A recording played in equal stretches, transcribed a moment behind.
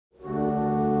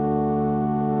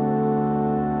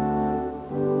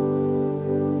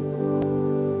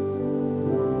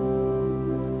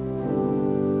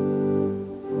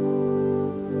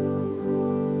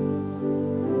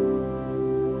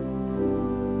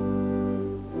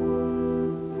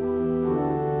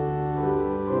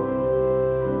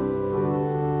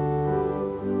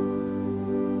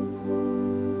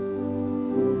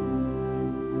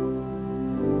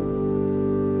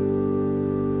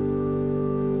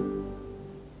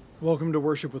Welcome to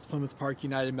worship with Plymouth Park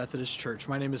United Methodist Church.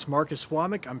 My name is Marcus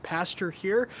Womack. I'm pastor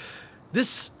here.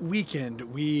 This weekend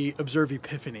we observe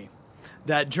Epiphany,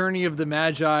 that journey of the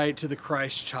Magi to the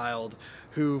Christ child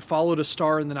who followed a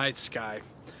star in the night sky.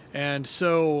 And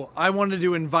so I wanted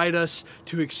to invite us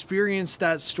to experience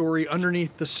that story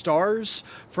underneath the stars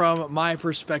from my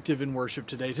perspective in worship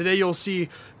today. Today you'll see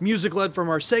music led from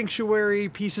our sanctuary,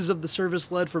 pieces of the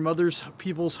service led from other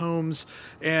people's homes,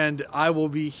 and I will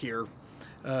be here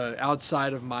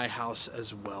outside of my house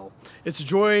as well. It's a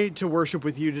joy to worship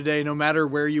with you today, no matter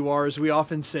where you are. As we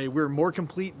often say, we're more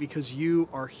complete because you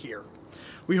are here.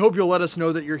 We hope you'll let us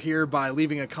know that you're here by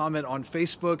leaving a comment on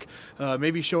Facebook,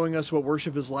 maybe showing us what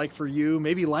worship is like for you,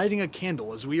 maybe lighting a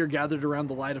candle as we are gathered around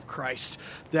the light of Christ,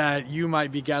 that you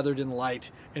might be gathered in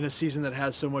light in a season that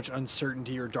has so much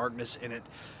uncertainty or darkness in it.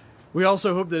 We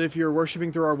also hope that if you're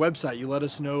worshiping through our website, you let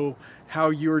us know how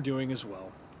you're doing as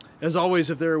well. As always,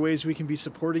 if there are ways we can be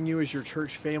supporting you as your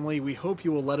church family, we hope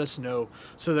you will let us know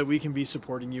so that we can be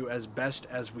supporting you as best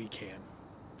as we can.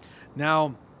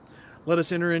 Now, let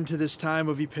us enter into this time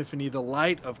of Epiphany, the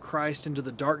light of Christ into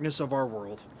the darkness of our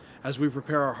world, as we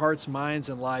prepare our hearts, minds,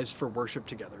 and lives for worship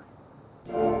together.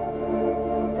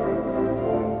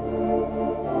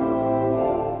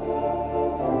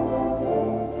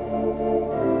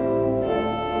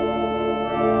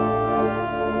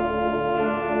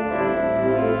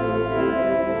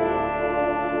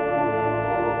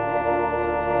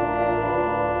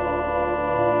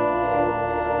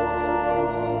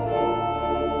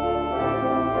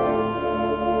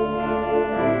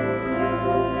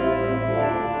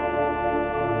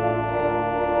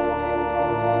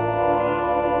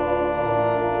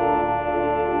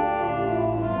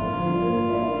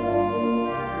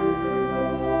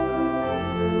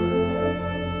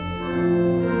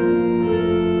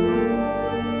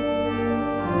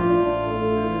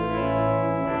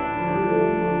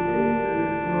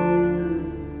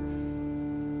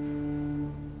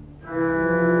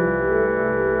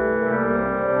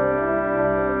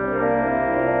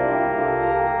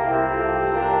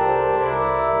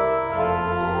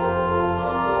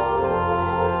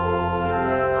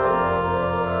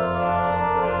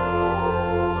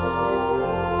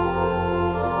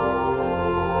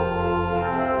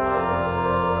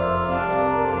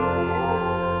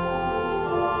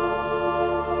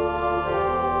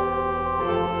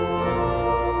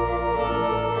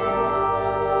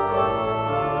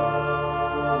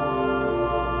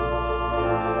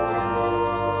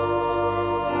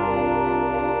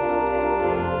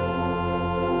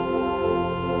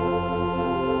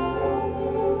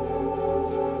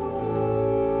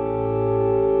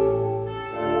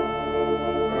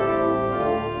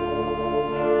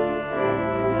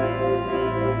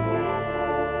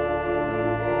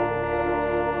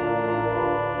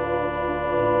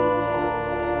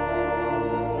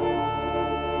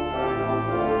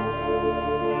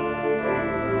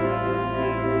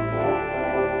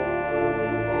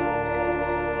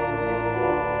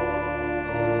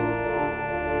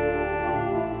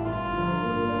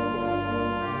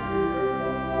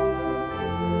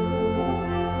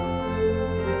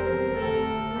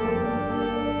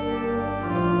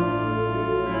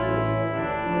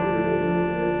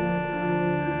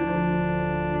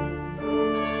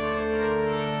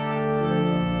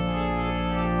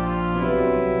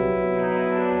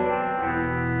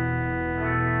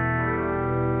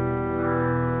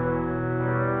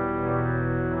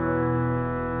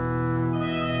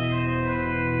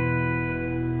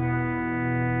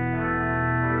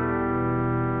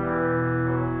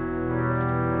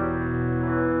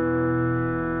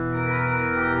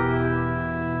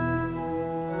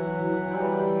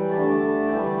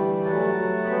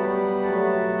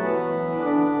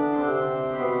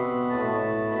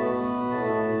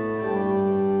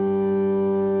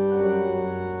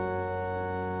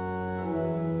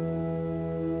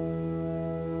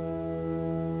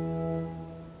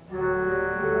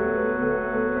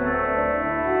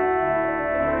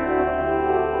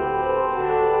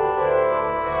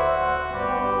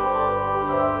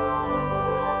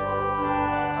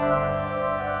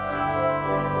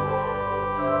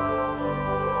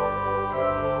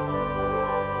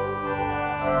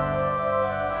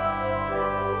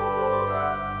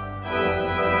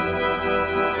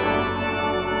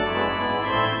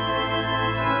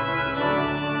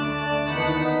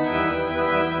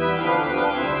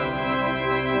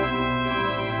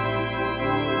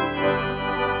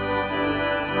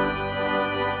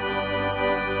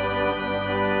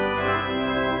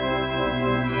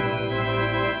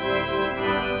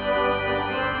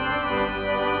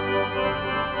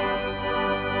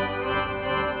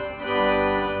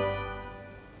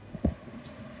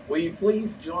 Will you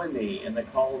please join me in the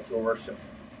call to worship?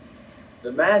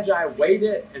 The Magi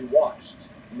waited and watched,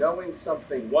 knowing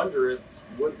something wondrous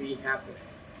would be happening.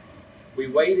 We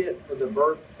waited for the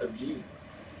birth of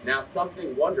Jesus. Now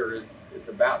something wondrous is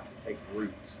about to take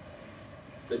root.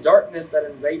 The darkness that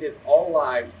invaded all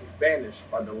lives was banished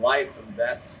by the light of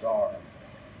that star.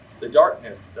 The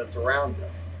darkness that surrounds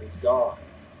us is gone.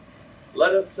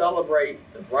 Let us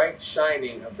celebrate the bright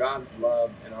shining of God's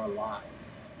love in our lives.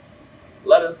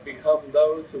 Let us become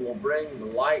those who will bring the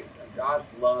light of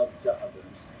God's love to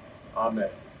others.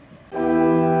 Amen.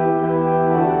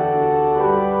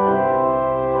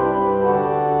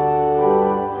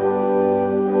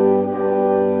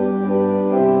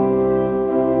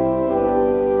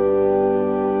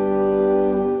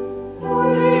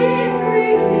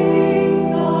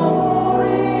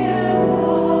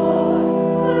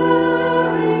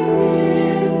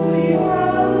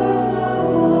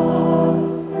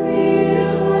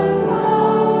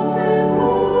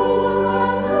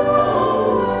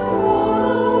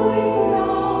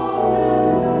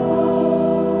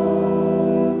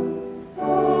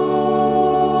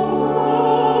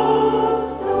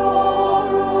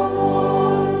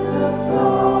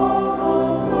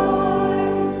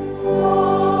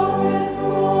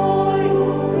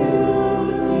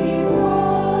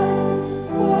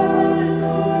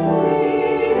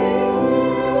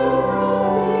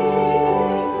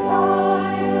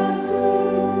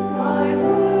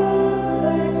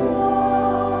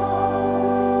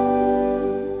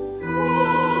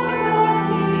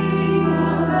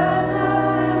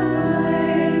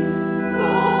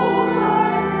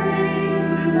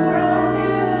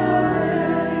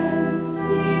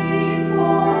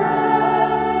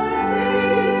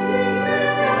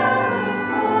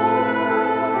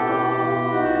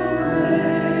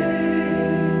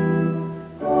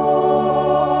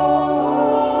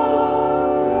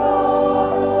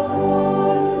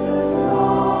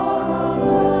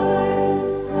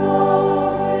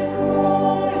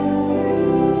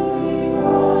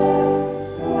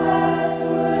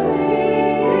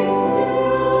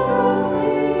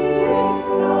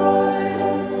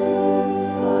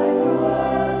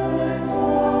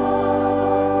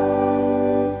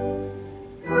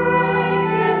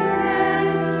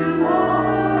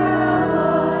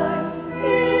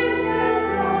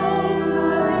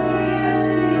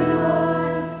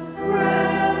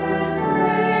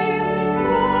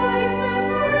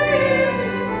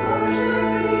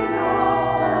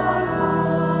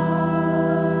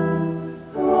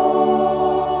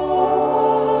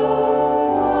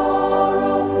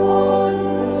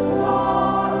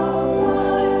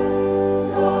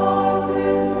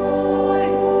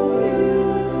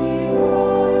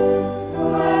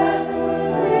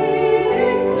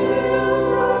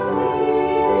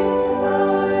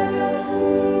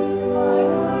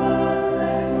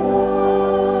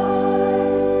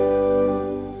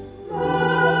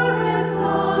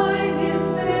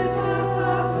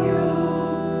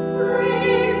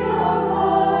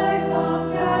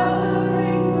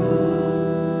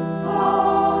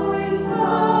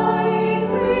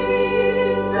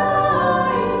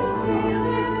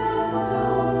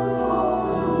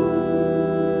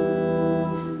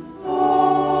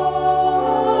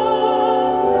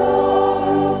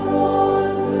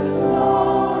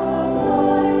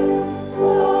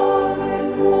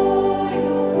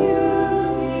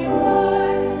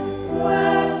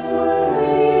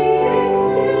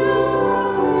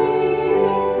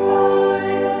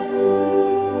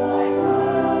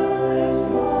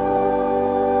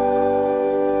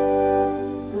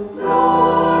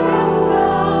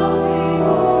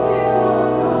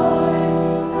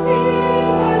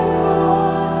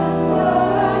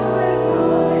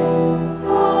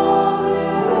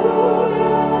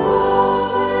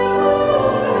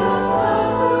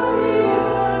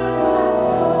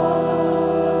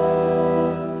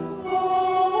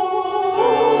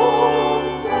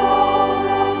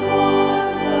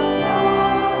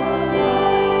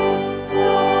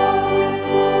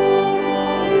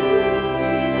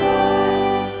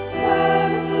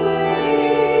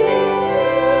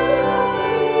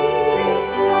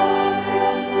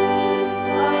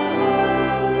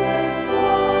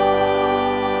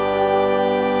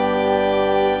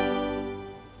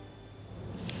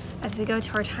 we go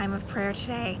to our time of prayer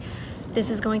today,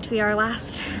 this is going to be our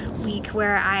last week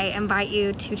where I invite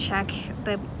you to check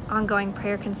the ongoing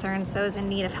prayer concerns, those in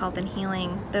need of health and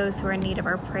healing, those who are in need of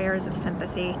our prayers of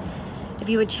sympathy. If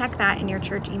you would check that in your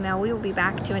church email, we will be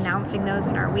back to announcing those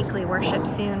in our weekly worship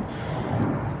soon.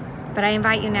 But I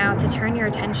invite you now to turn your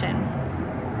attention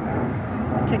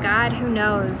to God who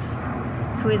knows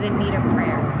who is in need of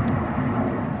prayer.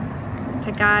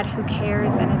 to God who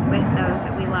cares and is with those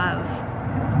that we love,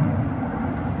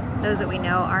 those that we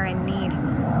know are in need.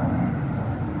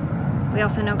 We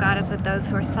also know God is with those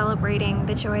who are celebrating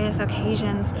the joyous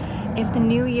occasions. If the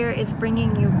new year is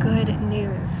bringing you good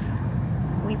news,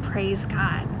 we praise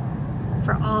God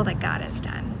for all that God has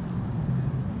done.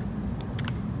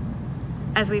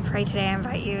 As we pray today, I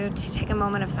invite you to take a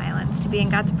moment of silence, to be in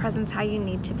God's presence how you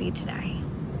need to be today.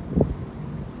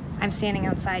 I'm standing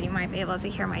outside. You might be able to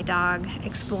hear my dog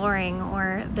exploring,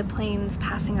 or the planes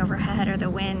passing overhead, or the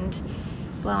wind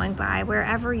blowing by.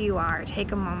 Wherever you are,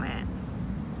 take a moment.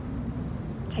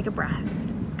 Take a breath.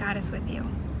 God is with you.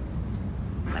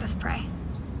 Let us pray.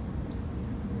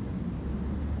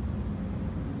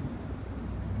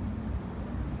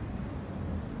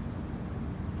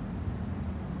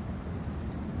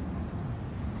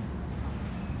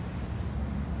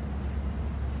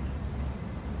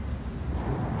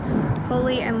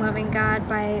 Holy and loving God,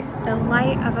 by the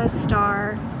light of a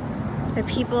star, the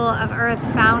people of earth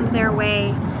found their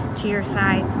way to your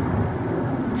side.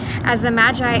 As the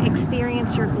Magi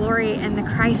experienced your glory and the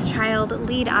Christ child,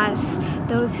 lead us,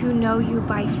 those who know you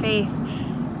by faith,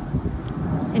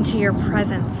 into your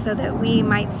presence so that we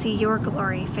might see your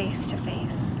glory face to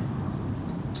face.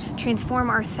 Transform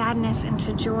our sadness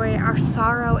into joy, our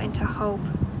sorrow into hope,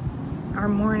 our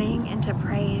mourning into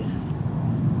praise.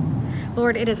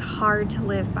 Lord, it is hard to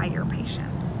live by your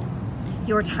patience.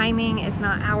 Your timing is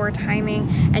not our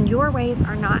timing, and your ways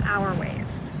are not our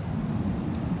ways.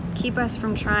 Keep us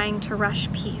from trying to rush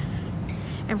peace,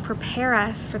 and prepare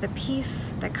us for the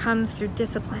peace that comes through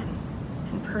discipline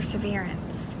and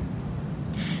perseverance.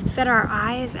 Set our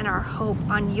eyes and our hope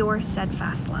on your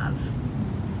steadfast love.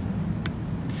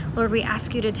 Lord, we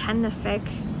ask you to tend the sick,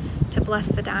 to bless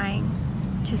the dying,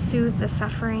 to soothe the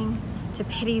suffering, to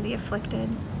pity the afflicted,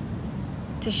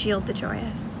 to shield the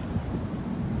joyous.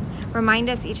 Remind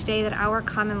us each day that our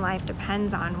common life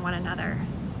depends on one another.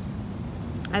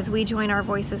 As we join our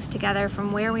voices together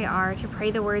from where we are to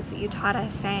pray the words that you taught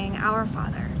us, saying, Our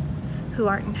Father, who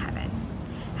art in heaven,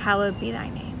 hallowed be thy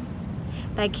name.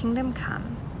 Thy kingdom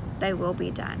come, thy will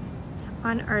be done,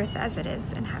 on earth as it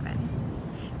is in heaven.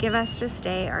 Give us this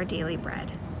day our daily bread,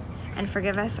 and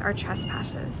forgive us our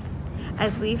trespasses,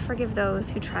 as we forgive those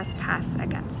who trespass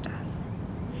against us.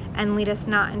 And lead us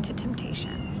not into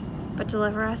temptation, but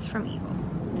deliver us from evil.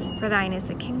 For thine is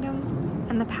the kingdom,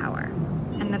 and the power,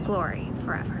 and the glory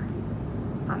forever.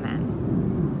 Amen.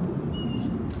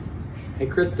 Hey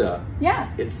Krista. Yeah.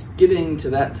 It's getting to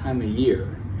that time of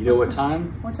year. You know what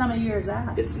time? What time of year is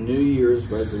that? It's New Year's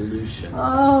resolution.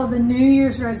 Oh, the New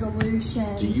Year's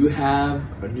resolutions. Do you have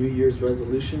a New Year's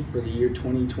resolution for the year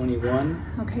 2021?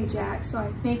 Okay, Jack. So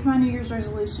I think my New Year's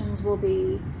resolutions will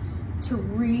be to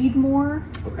read more.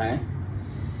 Okay.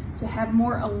 To have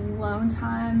more alone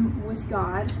time with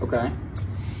God. Okay.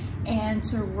 And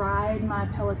to ride my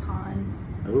Peloton.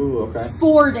 Ooh, okay.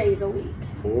 4 days a week.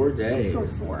 4 days. So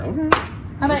let's go with 4. Okay.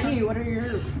 How about you? What are your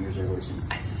New Year's resolutions?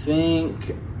 I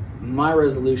think my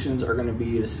resolutions are going to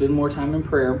be to spend more time in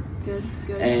prayer. Good,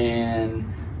 good.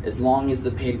 And as long as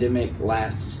the pandemic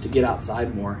lasts, just to get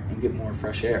outside more and get more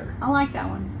fresh air. I like that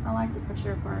one. I like the fresh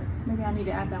air part. Maybe I need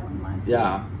to add that one to mine too.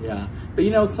 Yeah, yeah. But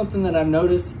you know, something that I've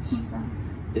noticed What's that?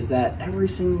 is that every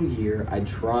single year I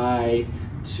try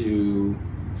to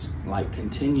like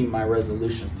continue my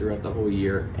resolutions throughout the whole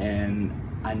year, and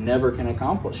I never can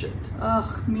accomplish it.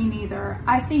 Ugh, me neither.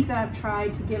 I think that I've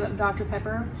tried to give up Dr.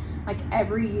 Pepper like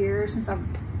every year since I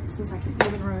can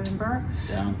even remember.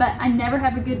 Yeah. But I never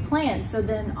have a good plan. So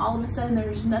then all of a sudden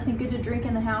there's nothing good to drink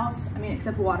in the house. I mean,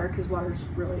 except water, because water's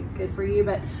really good for you.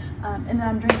 But and then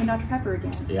I'm drinking Dr. Pepper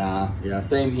again. Yeah,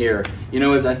 same here. You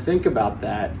know, as I think about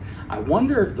that, I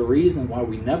wonder if the reason why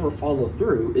we never follow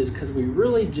through is because we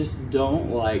really just don't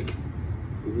like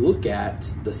look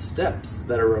at the steps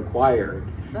that are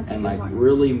required. That's a and good like one.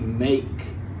 really make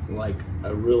like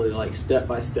a really like step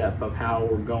by step of how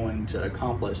we're going to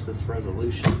accomplish this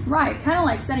resolution. Right, kind of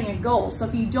like setting a goal. So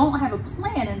if you don't have a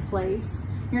plan in place,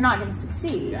 you're not going to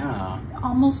succeed. Yeah.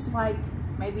 Almost like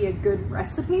maybe a good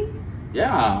recipe.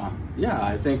 Yeah,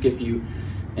 I think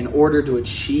in order to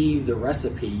achieve the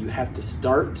recipe, you have to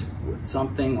start with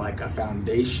something like a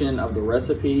foundation of the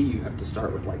recipe. You have to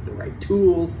start with like the right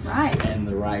tools, Right. and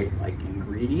the right like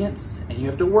ingredients, and you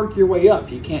have to work your way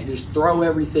up. You can't just throw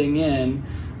everything in,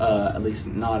 at least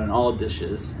not in all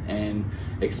dishes, and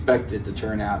expect it to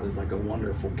turn out as like a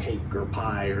wonderful cake or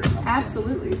pie or something.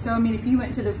 Absolutely. So I mean, if you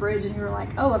went to the fridge and you were like,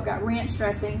 oh, I've got ranch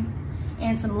dressing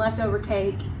and some leftover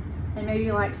cake and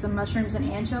maybe like some mushrooms and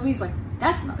anchovies, like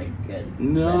that's not a good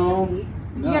recipe.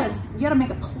 You gotta make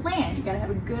a plan. You gotta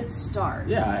have a good start.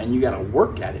 Yeah, and you gotta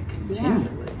work at it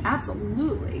continually. Yeah,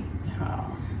 absolutely. Yeah.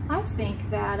 I think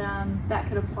that that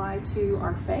could apply to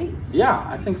our faith. Yeah,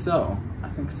 I think so. I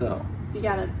think so. You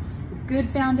got a good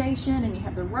foundation and you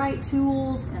have the right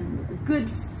tools and a good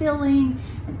filling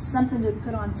and something to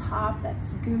put on top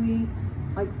that's gooey,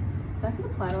 like that could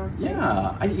apply to our faith.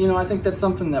 Yeah, I think that's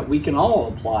something that we can all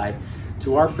apply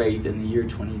to our faith in the year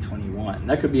 2021.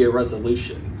 That could be a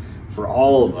resolution for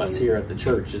all of us here at the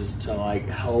church, is to like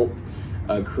help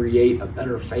create a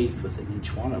better faith within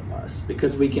each one of us,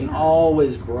 because we can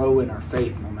always grow in our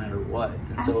faith no matter what.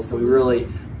 And so if we really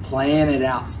plan it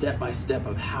out step by step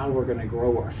of how we're going to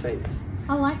grow our faith,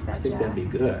 I like that, I think that'd be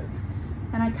good.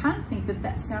 And I kind of think that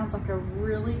that sounds like a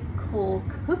really cool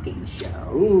cooking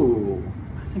show. Ooh,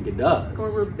 I think it does.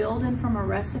 Where we're building from a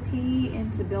recipe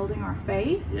into building our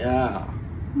faith. Yeah.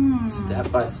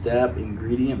 Step by step,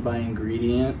 ingredient by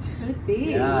ingredient. Could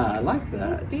be. Yeah, I like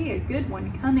that. Could be a good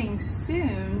one coming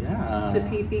soon to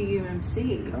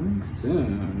PPUMC. Coming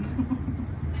soon.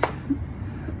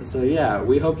 So yeah,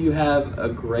 we hope you have a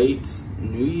great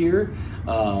new year,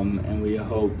 and we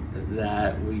hope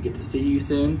that we get to see you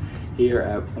soon here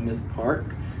at Plymouth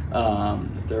Park.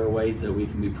 If there are ways that we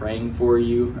can be praying for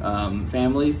you,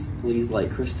 families, please let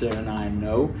Krista and I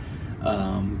know.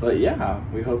 But yeah,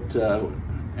 we hope to,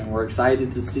 and we're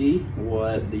excited to see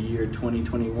what the year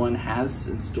 2021 has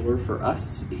in store for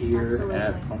us here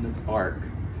at Plymouth Park.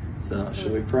 So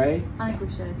should we pray? I think we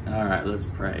should. All right, let's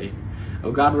pray.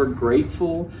 Oh God, we're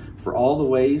grateful for all the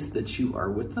ways that you are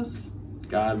with us.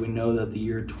 God, we know that the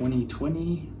year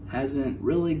 2020 hasn't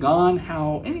really gone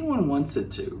how anyone wants it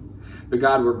to. But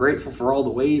God, we're grateful for all the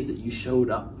ways that you showed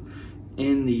up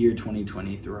in the year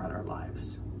 2020 throughout our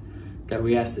lives. God,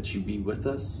 we ask that you be with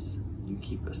us, you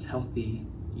keep us healthy,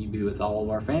 you be with all of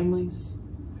our families,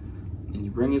 and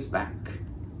you bring us back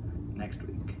next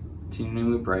week. In your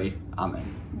name we pray. Amen.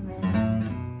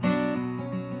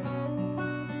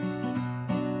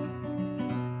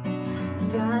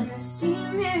 God, rest ye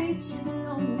merry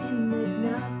gentlemen, let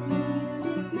nothing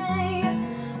you dismay.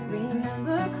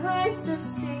 Remember Christ our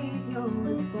Savior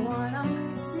was born on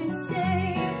Christmas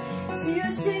Day,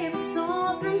 to save us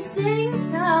all from Satan's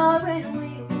power when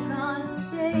we were gonna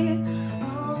stay.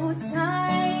 Oh,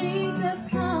 tidings of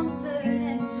comfort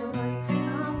and joy,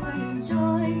 comfort and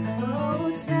joy.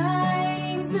 Oh,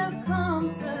 tidings of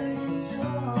comfort and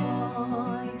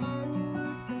joy.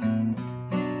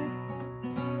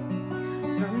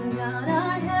 From God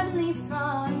our Heavenly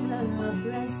Father, a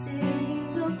blessed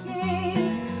angel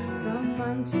came. From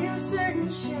unto certain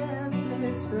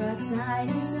shepherds brought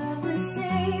tidings of the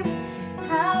same,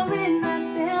 how in that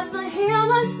Bethlehem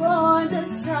was born the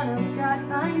Son of God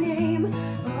by name.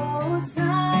 Oh,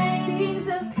 tidings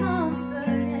of comfort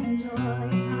and joy,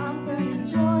 comfort and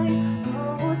joy.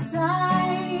 Oh,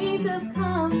 tidings of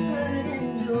comfort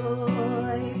and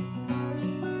joy.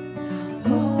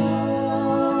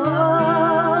 Oh,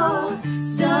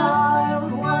 star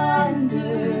of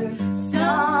wonder,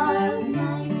 star of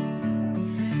night,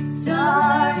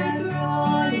 star with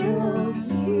royal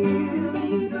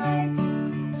beauty bright,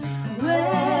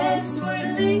 westward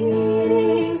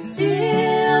leading,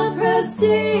 still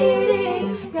proceeding,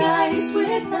 guide us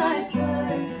with thy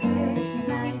perfect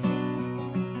light.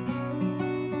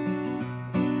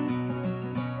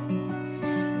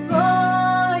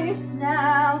 Glorious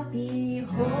now,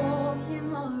 behold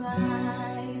him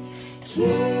arise,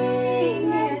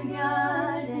 King and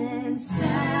God and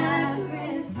sacrifice.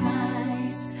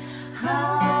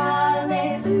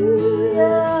 Hallelujah,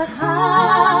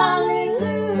 hallelujah,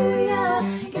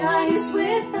 guide us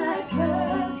with thy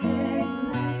perfect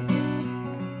light.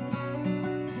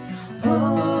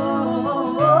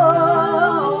 Oh,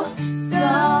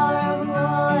 star of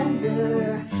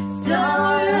wonder,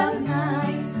 star of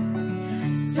night,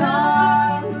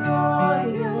 star of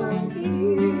royal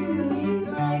beauty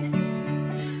bright,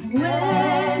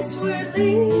 westward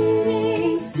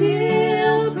leading,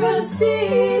 still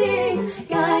proceeding,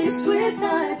 guide us with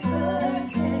thy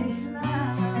perfect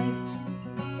light.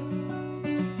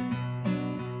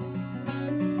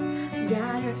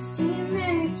 God, rest ye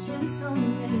merry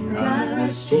gentlemen, God,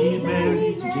 rest ye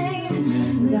merry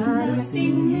gentlemen, God, rest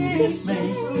ye merry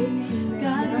gentlemen,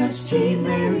 God, rest ye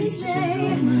merry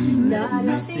gentlemen, God,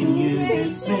 rest ye merry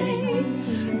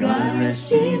gentlemen, God,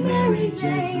 rest ye merry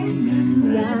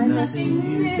gentlemen, let nothing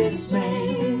you dismay,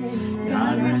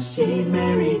 God, rest ye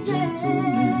merry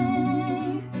gentlemen.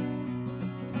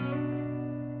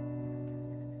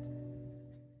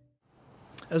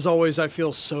 As always, I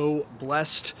feel so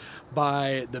blessed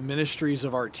by the ministries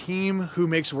of our team who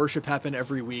makes worship happen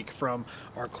every week, from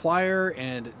our choir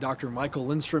and Dr. Michael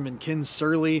Lindstrom and Ken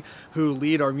Surley, who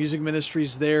lead our music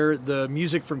ministries there, the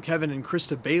music from Kevin and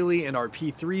Krista Bailey and our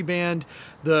P3 band,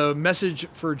 the message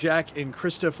for Jack and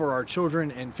Krista for our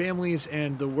children and families,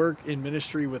 and the work in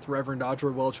ministry with Reverend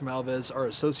Audra Welch Malvez, our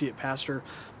associate pastor.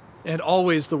 And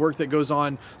always the work that goes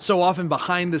on so often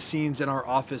behind the scenes in our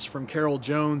office from Carol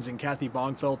Jones and Kathy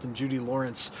Bongfelt and Judy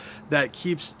Lawrence that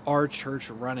keeps our church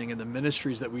running and the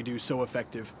ministries that we do so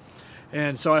effective.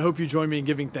 And so I hope you join me in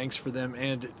giving thanks for them.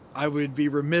 And I would be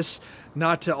remiss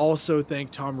not to also thank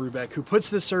Tom Rubeck, who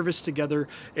puts this service together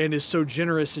and is so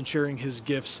generous in sharing his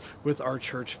gifts with our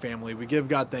church family. We give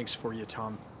God thanks for you,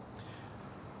 Tom.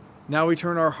 Now we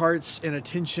turn our hearts and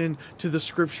attention to the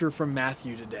scripture from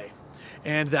Matthew today,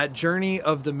 and that journey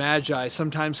of the Magi,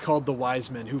 sometimes called the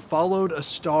wise men, who followed a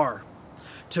star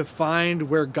to find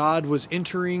where God was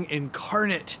entering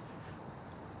incarnate,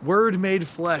 Word made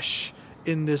flesh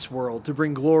in this world to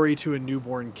bring glory to a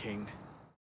newborn king.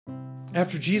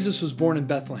 After Jesus was born in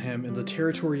Bethlehem in the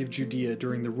territory of Judea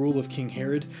during the rule of King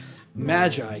Herod,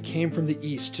 Magi came from the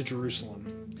east to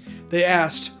Jerusalem. They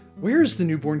asked, "Where is the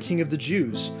newborn king of the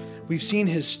Jews? We've seen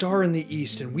his star in the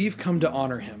east, and we've come to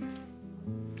honor him."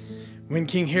 When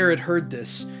King Herod heard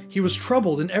this, he was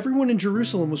troubled, and everyone in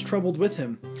Jerusalem was troubled with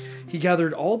him. He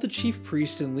gathered all the chief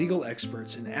priests and legal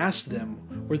experts and asked them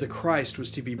where the Christ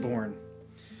was to be born.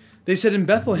 They said, "In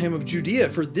Bethlehem of Judea,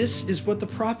 for this is what the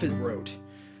prophet wrote.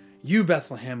 You,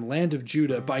 Bethlehem, land of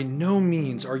Judah, by no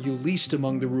means are you least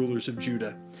among the rulers of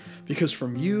Judah, because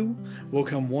from you will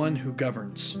come one who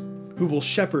governs, who will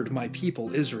shepherd my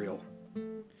people Israel."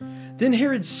 Then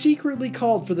Herod secretly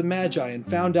called for the Magi and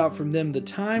found out from them the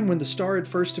time when the star had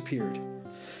first appeared.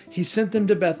 He sent them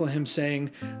to Bethlehem, saying,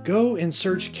 "Go and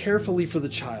search carefully for the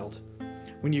child.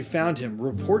 When you found him,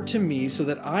 report to me so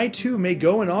that I too may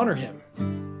go and honor him."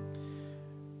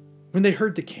 When they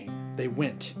heard the king, they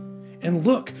went. And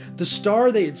look, the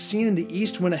star they had seen in the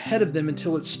east went ahead of them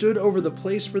until it stood over the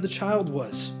place where the child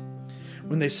was.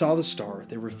 When they saw the star,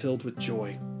 they were filled with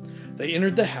joy. They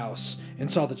entered the house and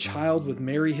saw the child with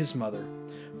Mary his mother.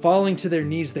 Falling to their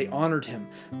knees, they honored him.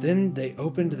 Then they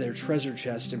opened their treasure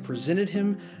chest and presented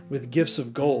him with gifts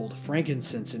of gold,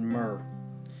 frankincense, and myrrh.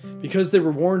 Because they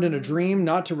were warned in a dream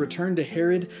not to return to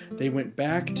Herod, they went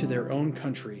back to their own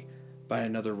country by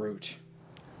another route.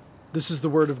 This is the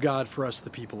word of God for us,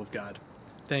 the people of God.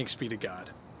 Thanks be to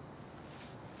God.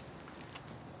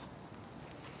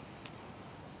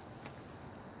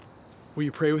 Will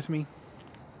you pray with me?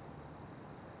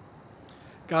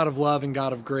 God of love and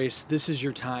God of grace, this is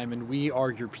your time and we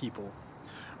are your people.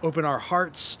 Open our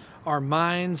hearts, our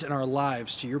minds, and our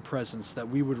lives to your presence, that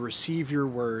we would receive your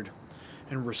word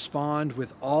and respond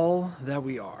with all that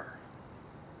we are.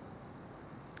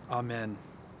 Amen.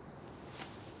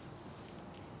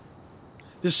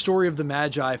 This story of the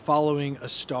Magi following a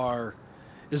star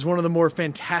is one of the more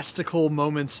fantastical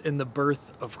moments in the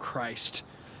birth of Christ.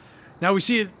 Now we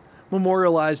see it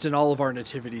memorialized in all of our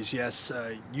nativities, yes.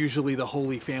 Usually the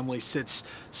Holy Family sits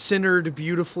centered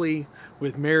beautifully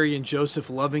with Mary and Joseph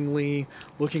lovingly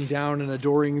looking down and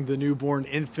adoring the newborn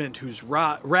infant who's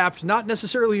wrapped not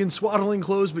necessarily in swaddling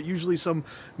clothes, but usually some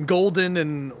golden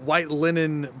and white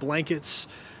linen blankets.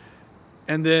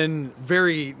 And then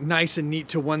very nice and neat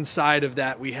to one side of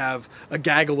that, we have a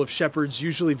gaggle of shepherds,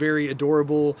 usually very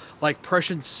adorable, like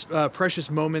precious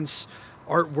moments,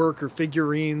 artwork or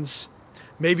figurines.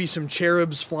 Maybe some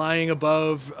cherubs flying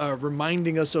above,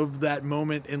 reminding us of that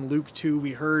moment in Luke 2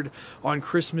 we heard on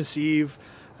Christmas Eve,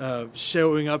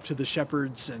 showing up to the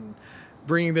shepherds and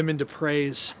bringing them into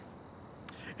praise.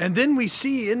 And then we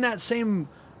see in that same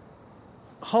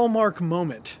hallmark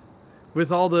moment,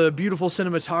 with all the beautiful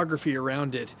cinematography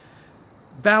around it,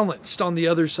 balanced on the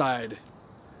other side,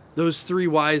 those three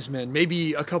wise men,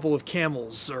 maybe a couple of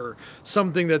camels or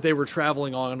something that they were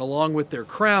traveling on, along with their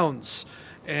crowns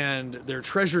and their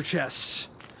treasure chests,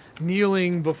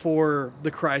 kneeling before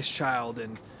the Christ child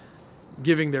and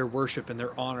giving their worship and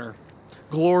their honor.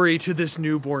 Glory to this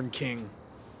newborn king.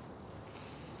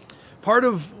 Part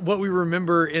of what we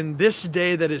remember in this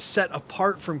day that is set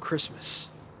apart from Christmas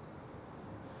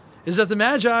is that the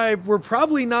Magi were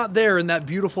probably not there in that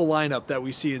beautiful lineup that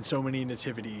we see in so many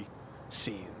nativity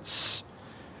scenes.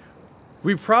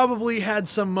 We probably had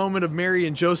some moment of Mary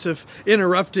and Joseph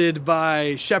interrupted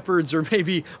by shepherds, or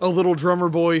maybe a little drummer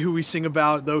boy who we sing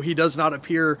about, though he does not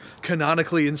appear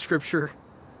canonically in Scripture.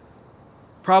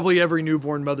 Probably every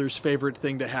newborn mother's favorite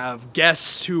thing to have,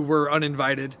 guests who were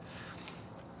uninvited.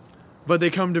 But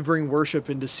they come to bring worship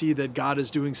and to see that God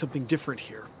is doing something different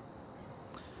here.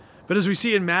 But as we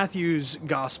see in Matthew's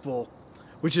gospel,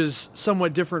 which is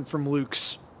somewhat different from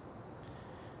Luke's,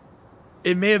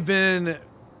 it may have been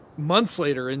months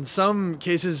later. In some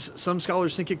cases, some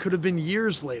scholars think it could have been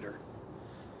years later.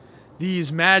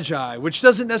 These magi, which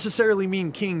doesn't necessarily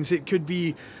mean kings, it could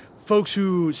be folks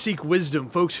who seek wisdom,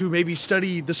 folks who maybe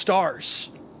study the stars.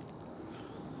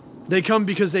 They come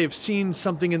because they have seen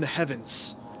something in the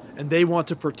heavens and they want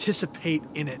to participate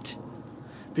in it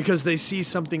because they see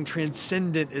something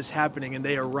transcendent is happening, and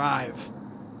they arrive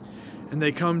and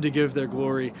they come to give their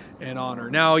glory and honor.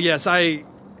 Now, yes, I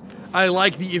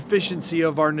like the efficiency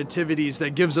of our nativities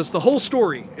that gives us the whole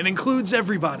story and includes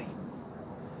everybody.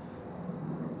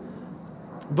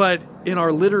 But in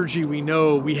our liturgy, we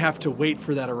know we have to wait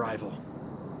for that arrival.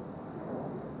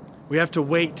 We have to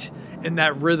wait in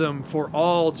that rhythm for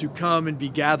all to come and be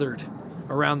gathered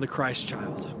around the Christ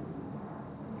child.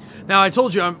 Now, I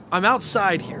told you I'm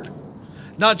outside here,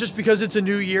 not just because it's a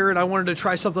new year and I wanted to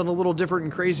try something a little different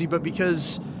and crazy, but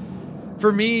because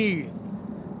for me,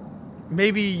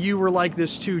 maybe you were like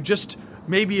this too. Just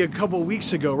maybe a couple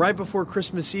weeks ago, right before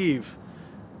Christmas Eve,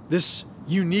 this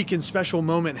unique and special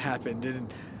moment happened.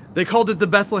 And they called it the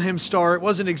Bethlehem star. It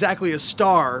wasn't exactly a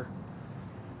star,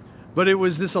 but it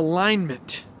was this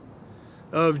alignment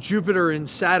of Jupiter and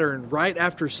Saturn right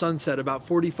after sunset, about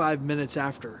 45 minutes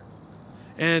after.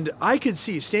 And I could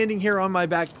see, standing here on my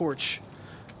back porch,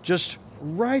 just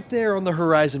right there on the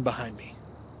horizon behind me,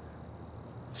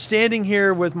 standing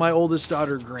here with my oldest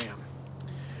daughter, Graham,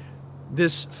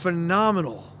 this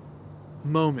phenomenal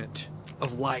moment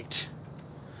of light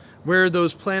where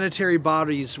those planetary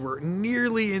bodies were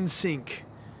nearly in sync.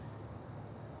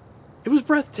 It was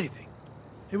breathtaking.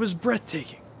 It was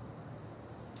breathtaking.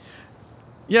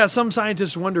 Yeah, some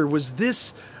scientists wonder, was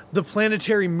this the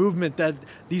planetary movement that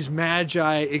these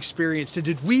magi experienced? And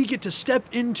did we get to step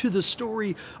into the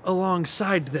story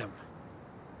alongside them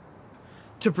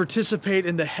to participate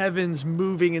in the heavens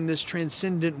moving in this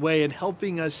transcendent way and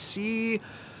helping us see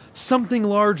something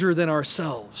larger than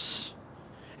ourselves,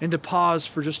 and to pause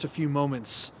for just a few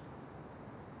moments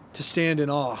to stand in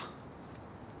awe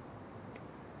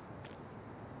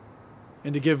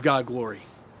and to give God glory?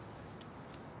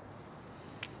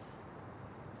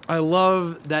 I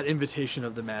love that invitation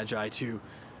of the Magi to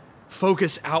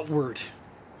focus outward,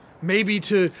 maybe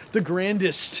to the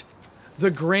grandest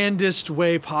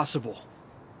way possible.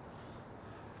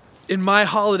 In my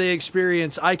holiday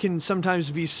experience, I can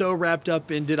sometimes be so wrapped up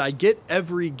in, did I get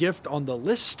every gift on the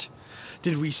list?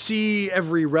 Did we see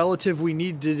every relative we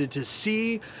needed to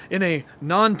see? In a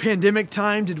non-pandemic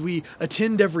time, did we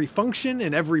attend every function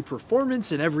and every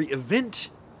performance and every event?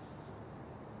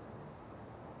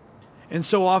 And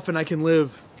so often I can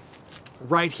live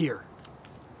right here,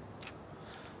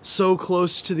 so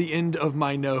close to the end of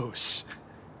my nose.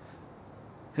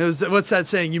 What's that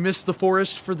saying? You miss the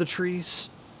forest for the trees?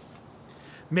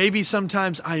 Maybe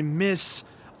sometimes I miss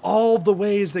all the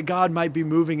ways that God might be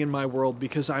moving in my world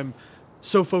because I'm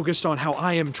so focused on how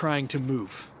I am trying to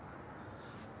move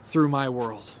through my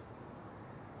world.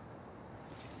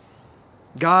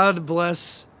 God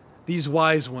bless these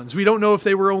wise ones. We don't know if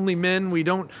they were only men. We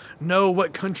don't know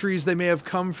what countries they may have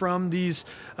come from. These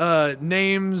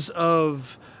names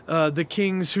of the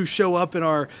kings who show up in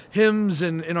our hymns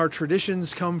and in our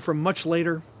traditions come from much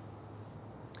later.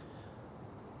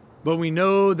 But we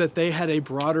know that they had a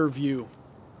broader view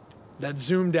that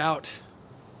zoomed out,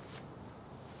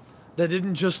 that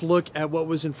didn't just look at what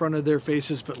was in front of their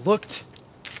faces, but looked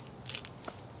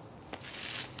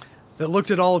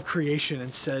at all of creation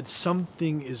and said,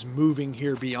 something is moving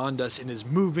here beyond us and is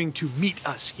moving to meet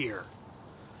us here.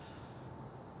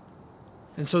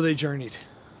 And so they journeyed.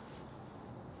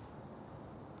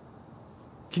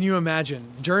 Can you imagine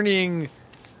journeying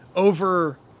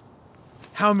over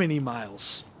how many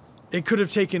miles? It could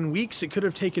have taken weeks, it could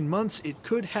have taken months, it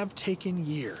could have taken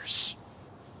years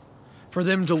for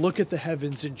them to look at the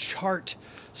heavens and chart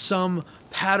some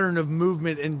pattern of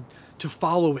movement and to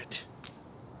follow it.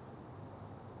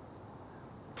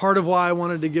 Part of why I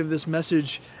wanted to give this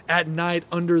message at night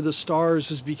under the stars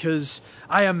was because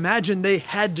I imagine they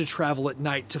had to travel at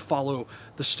night to follow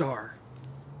the star.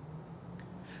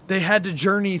 They had to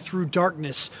journey through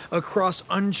darkness across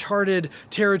uncharted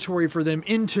territory for them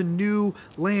into new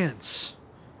lands,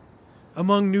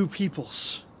 among new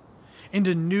peoples,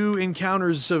 into new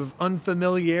encounters of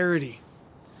unfamiliarity,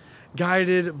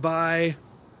 guided by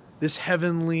this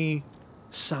heavenly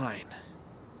sign.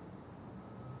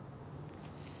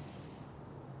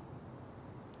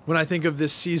 When I think of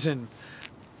this season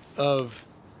of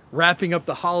wrapping up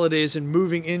the holidays and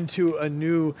moving into a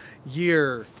new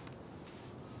year,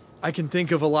 I can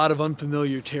think of a lot of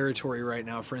unfamiliar territory right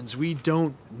now, friends. We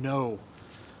don't know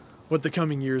what the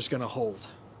coming year is going to hold.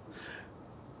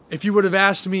 If you would have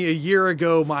asked me a year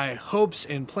ago my hopes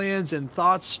and plans and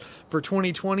thoughts for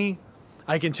 2020,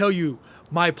 I can tell you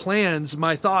my plans,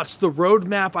 my thoughts, the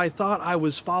roadmap I thought I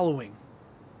was following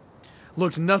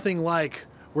looked nothing like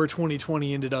where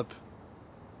 2020 ended up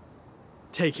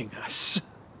taking us.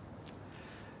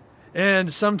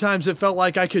 And sometimes it felt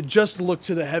like I could just look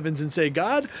to the heavens and say,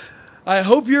 God, I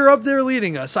hope you're up there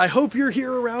leading us. I hope you're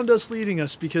here around us leading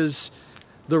us, because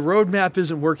the roadmap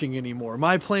isn't working anymore.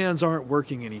 My plans aren't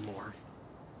working anymore.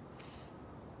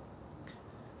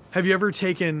 Have you ever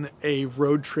taken a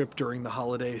road trip during the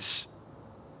holidays?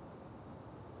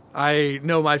 I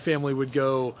know my family would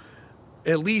go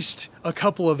at least a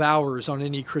couple of hours on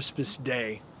any Christmas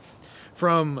day,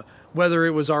 from whether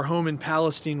it was our home in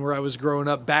Palestine where I was growing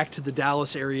up back to the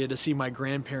Dallas area to see my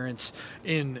grandparents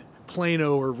in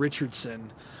Plano or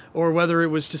Richardson, or whether it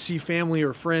was to see family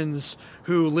or friends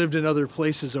who lived in other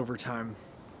places over time.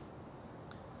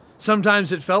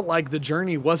 Sometimes it felt like the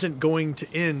journey wasn't going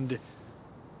to end.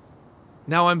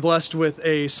 Now I'm blessed with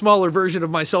a smaller version of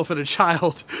myself and a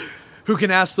child who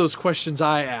can ask those questions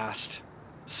I asked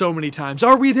so many times.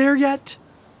 Are we there yet?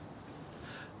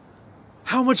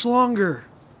 How much longer?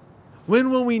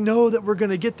 When will we know that we're going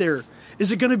to get there?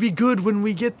 Is it going to be good when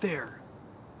we get there?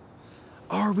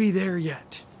 Are we there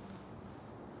yet?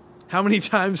 How many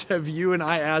times have you and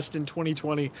I asked in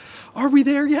 2020, are we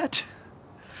there yet?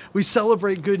 We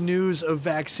celebrate good news of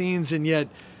vaccines, and yet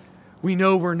we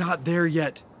know we're not there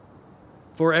yet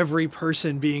for every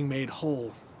person being made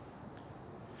whole.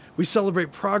 We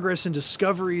celebrate progress and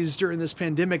discoveries during this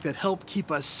pandemic that help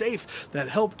keep us safe, that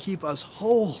help keep us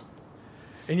whole.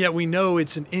 And yet we know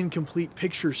it's an incomplete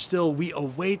picture still. We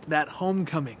await that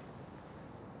homecoming.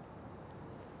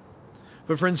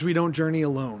 But friends, we don't journey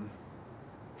alone.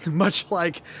 Much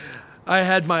like I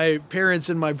had my parents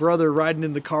and my brother riding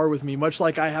in the car with me, much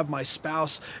like I have my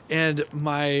spouse and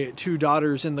my 2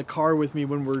 daughters in the car with me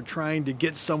when we're trying to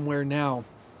get somewhere now.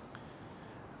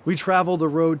 We travel the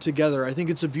road together. I think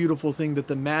it's a beautiful thing that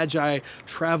the Magi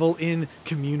travel in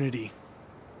community.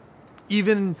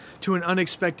 Even to an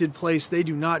unexpected place, they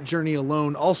do not journey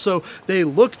alone. Also, they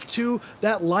look to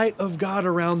that light of God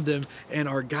around them and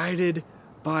are guided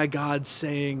by God,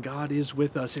 saying God is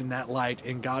with us in that light,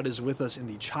 and God is with us in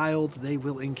the child they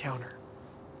will encounter.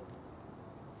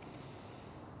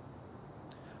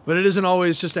 But it isn't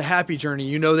always just a happy journey.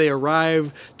 You know, they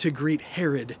arrive to greet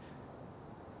Herod,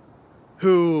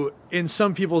 who in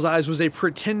some people's eyes was a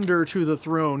pretender to the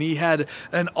throne. He had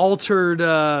an altered,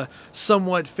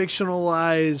 somewhat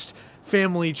fictionalized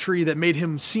family tree that made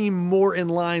him seem more in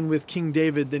line with King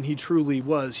David than he truly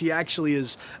was. He actually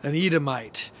is an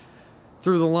Edomite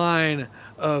through the line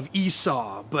of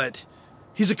Esau, but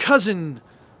he's a cousin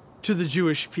to the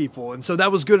Jewish people. And so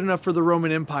that was good enough for the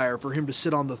Roman Empire for him to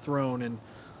sit on the throne. And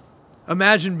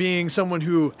imagine being someone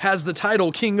who has the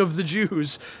title King of the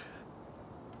Jews,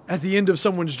 at the end of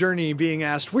someone's journey being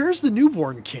asked, where's the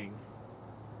newborn king?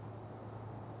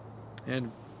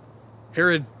 And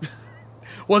Herod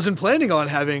wasn't planning on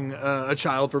having a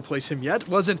child replace him yet,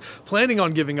 wasn't planning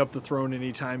on giving up the throne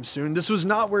anytime soon. This was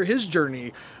not where his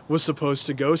journey was supposed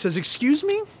to go. Says, excuse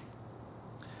me?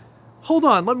 Hold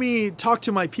on, let me talk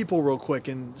to my people real quick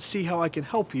and see how I can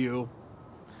help you.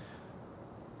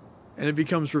 And it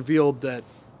becomes revealed that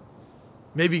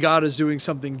maybe God is doing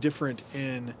something different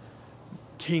in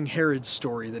King Herod's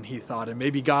story than he thought, and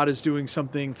maybe God is doing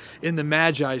something in the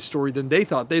Magi's story than they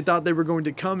thought. They thought they were going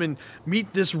to come and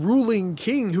meet this ruling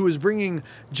king who was bringing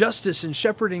justice and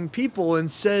shepherding people, and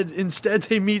instead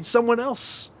they meet someone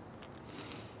else.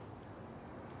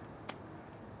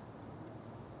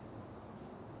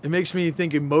 It makes me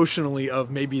think emotionally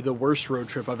of maybe the worst road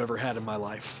trip I've ever had in my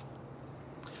life.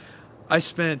 I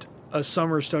spent a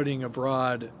summer studying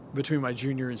abroad between my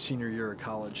junior and senior year of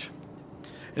college.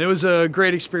 And it was a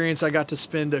great experience. I got to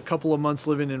spend a couple of months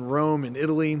living in Rome in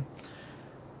Italy.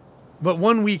 But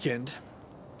one weekend,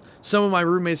 some of my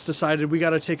roommates decided we got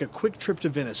to take a quick trip to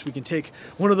Venice. We can take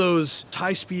one of those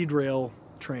high-speed rail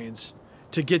trains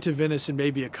to get to Venice in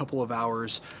maybe a couple of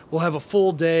hours. We'll have a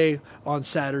full day on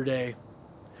Saturday,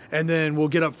 and then we'll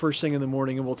get up first thing in the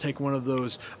morning and we'll take one of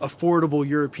those affordable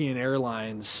European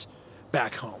airlines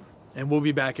back home. And we'll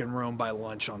be back in Rome by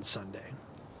lunch on Sunday.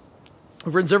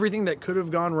 Friends, everything that could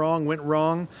have gone wrong went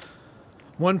wrong.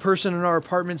 One person in our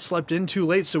apartment slept in too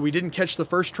late, so we didn't catch the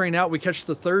first train out. We catch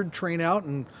the third train out,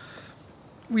 and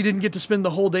we didn't get to spend the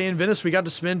whole day in Venice. We got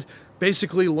to spend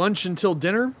basically lunch until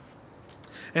dinner.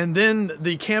 And then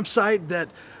the campsite that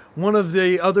one of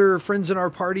the other friends in our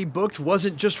party booked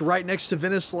wasn't just right next to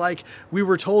Venice like we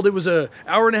were told. It was an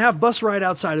hour-and-a-half bus ride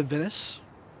outside of Venice.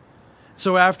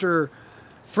 So after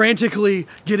frantically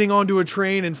getting onto a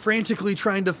train and frantically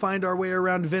trying to find our way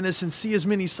around Venice and see as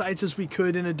many sights as we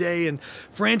could in a day, and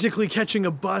frantically catching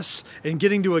a bus and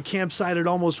getting to a campsite at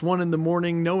almost 1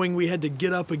 a.m, knowing we had to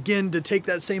get up again to take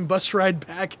that same bus ride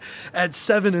back at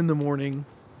 7 a.m,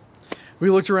 we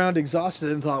looked around exhausted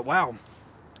and thought, wow,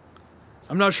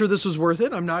 I'm not sure this was worth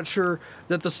it. I'm not sure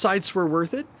that the sights were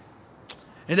worth it.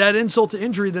 And add insult to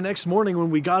injury, the next morning when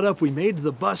we got up, we made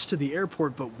the bus to the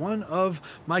airport, but one of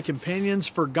my companions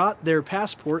forgot their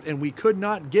passport and we could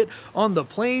not get on the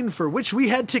plane for which we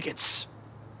had tickets.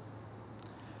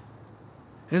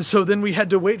 And so then we had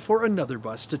to wait for another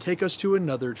bus to take us to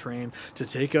another train to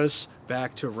take us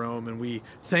back to Rome. And we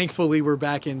thankfully were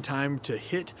back in time to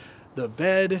hit the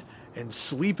bed and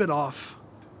sleep it off,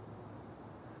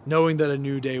 knowing that a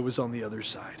new day was on the other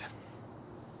side.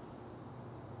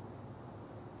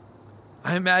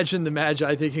 I imagine the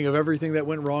Magi thinking of everything that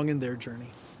went wrong in their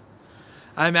journey.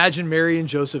 I imagine Mary and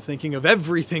Joseph thinking of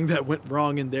everything that went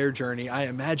wrong in their journey. I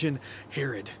imagine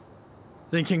Herod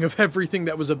thinking of everything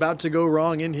that was about to go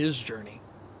wrong in his journey.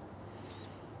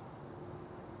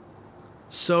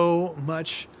 So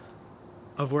much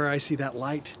of where I see that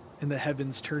light in the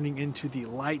heavens turning into the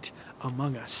light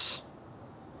among us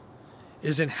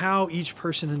is in how each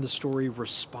person in the story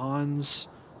responds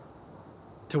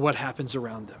to what happens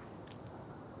around them.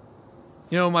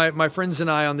 You know, my friends and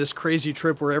I on this crazy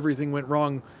trip where everything went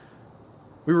wrong,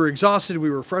 we were exhausted, we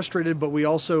were frustrated, but we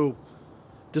also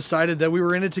decided that we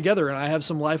were in it together, and I have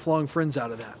some lifelong friends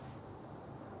out of that.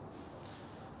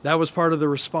 That was part of the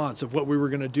response of what we were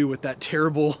going to do with that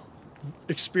terrible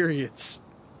experience.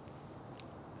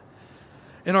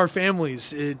 In our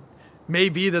families, it may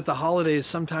be that the holidays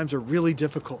sometimes are really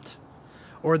difficult,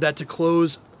 or that to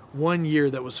close one year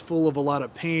that was full of a lot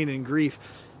of pain and grief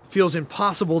feels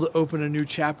impossible to open a new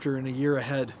chapter in a year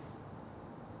ahead.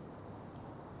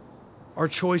 Our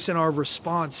choice and our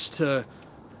response to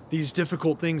these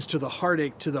difficult things, to the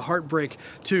heartache, to the heartbreak,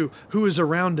 to who is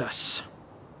around us,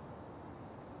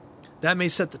 that may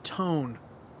set the tone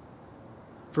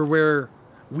for where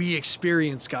we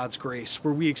experience God's grace,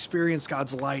 where we experience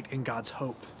God's light and God's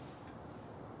hope.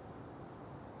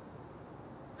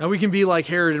 Now we can be like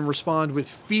Herod and respond with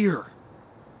fear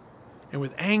and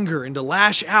with anger and to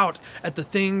lash out at the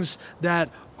things that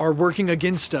are working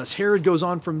against us. Herod goes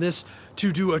on from this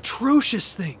to do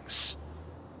atrocious things,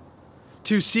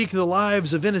 to seek the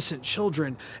lives of innocent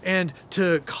children and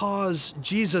to cause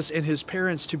Jesus and his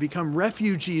parents to become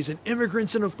refugees and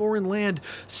immigrants in a foreign land,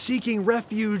 seeking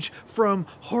refuge from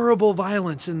horrible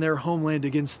violence in their homeland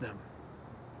against them.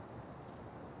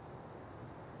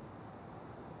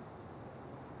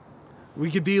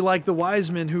 We could be like the wise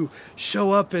men who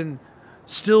show up and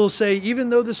still say, even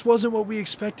though this wasn't what we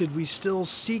expected, we still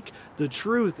seek the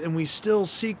truth and we still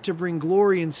seek to bring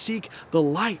glory and seek the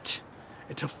light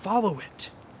and to follow it.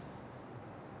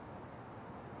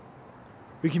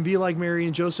 We can be like Mary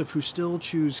and Joseph who still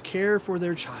choose care for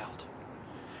their child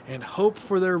and hope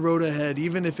for their road ahead,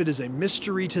 even if it is a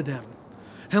mystery to them.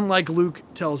 And like Luke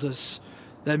tells us,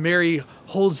 that Mary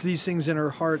holds these things in her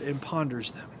heart and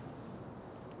ponders them.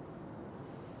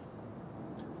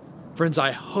 Friends,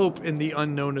 I hope in the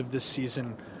unknown of this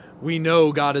season, we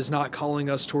know God is not calling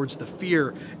us towards the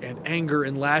fear and anger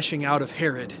and lashing out of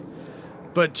Herod,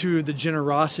 but to the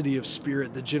generosity of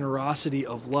spirit, the generosity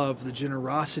of love, the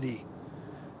generosity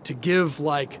to give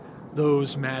like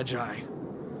those Magi,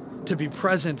 to be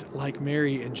present like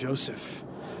Mary and Joseph,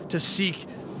 to seek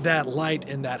that light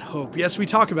and that hope. Yes, we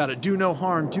talk about it. Do no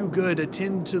harm, do good,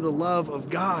 attend to the love of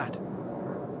God.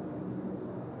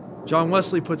 John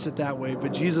Wesley puts it that way,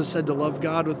 but Jesus said to love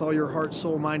God with all your heart,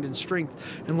 soul, mind, and strength,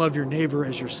 and love your neighbor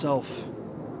as yourself.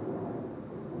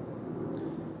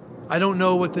 I don't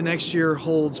know what the next year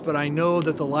holds, but I know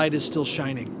that the light is still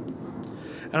shining.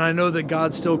 And I know that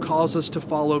God still calls us to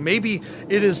follow. Maybe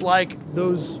it is like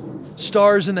those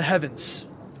stars in the heavens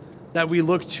that we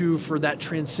look to for that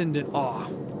transcendent awe.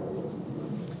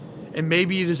 And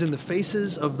maybe it is in the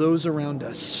faces of those around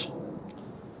us,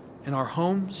 in our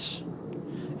homes,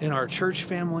 in our church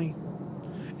family,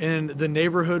 in the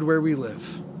neighborhood where we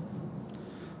live,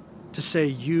 to say,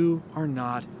 you are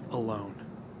not alone.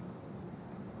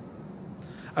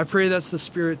 I pray that's the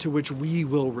spirit to which we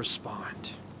will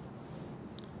respond.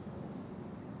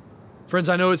 Friends,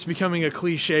 I know it's becoming a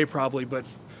cliche probably, but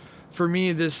for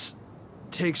me, this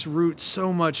takes root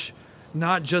so much,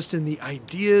 not just in the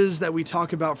ideas that we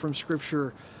talk about from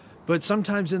Scripture, but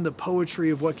sometimes in the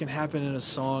poetry of what can happen in a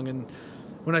song. And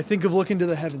when I think of looking to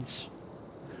the heavens,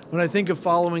 When I think of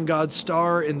following God's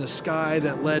star in the sky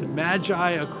that led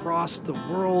Magi across the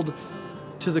world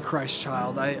to the Christ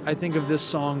child, I think of this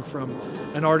song from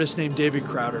an artist named David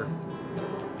Crowder.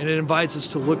 And it invites us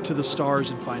to look to the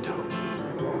stars and find hope.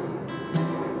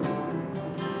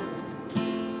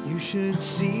 You should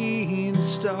see the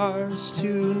stars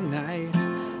tonight,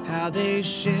 how they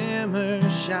shimmer,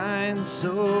 shine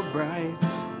so bright.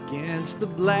 Against the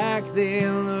black they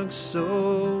look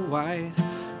so white,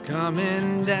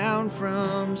 coming down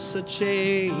from such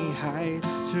a height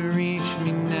to reach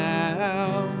me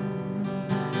now.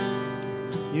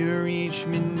 You reach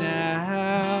me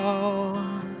now.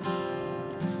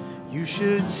 You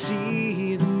should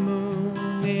see the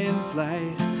moon in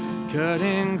flight,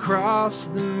 cutting across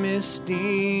the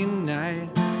misty night,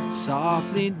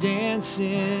 softly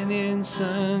dancing in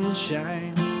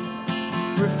sunshine.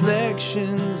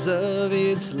 Reflections of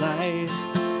its light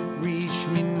reach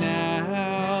me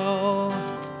now,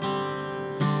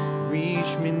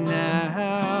 reach me now.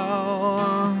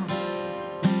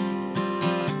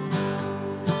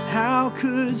 How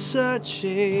could such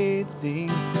a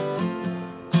thing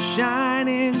shine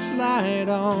its light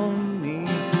on me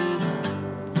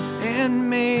and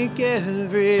make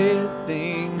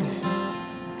everything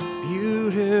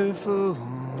beautiful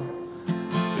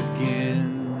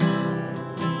again?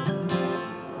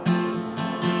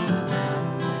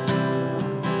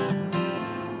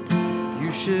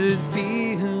 You should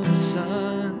feel the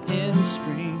sun in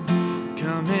spring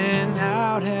coming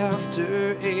out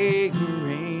after a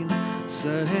rain.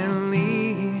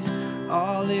 Suddenly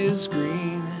all is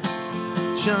green,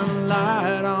 shine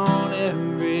light on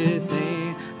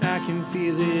everything. I can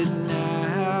feel it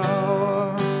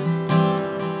now,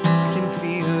 I can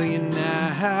feel you now.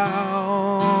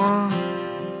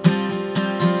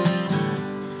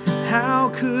 How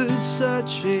could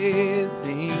such a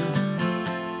thing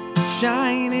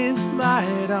shine its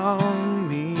light on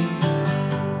me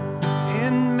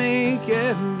and make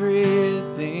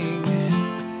everything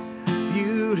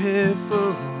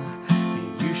beautiful?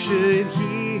 You should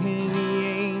hear the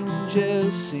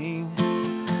angels sing,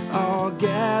 all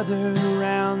gathered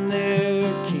around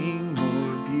their King,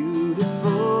 more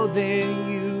beautiful than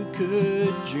you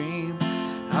could dream.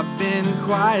 I've been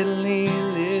quietly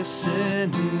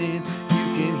listening. You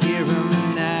can hear them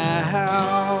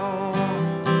now.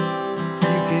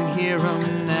 You can hear them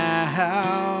now.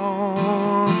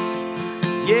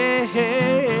 Yeah.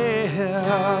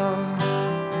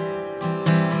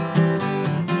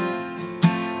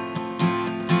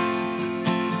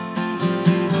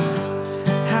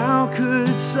 How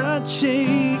could such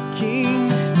a king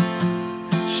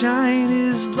shine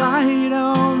his light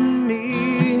on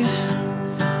me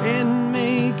and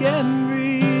make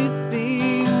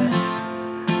everything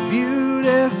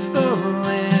beautiful?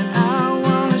 And I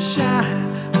wanna shine,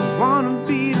 I wanna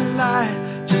be the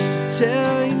light, just to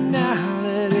tell you now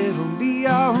that it'll be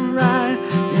alright.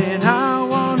 And I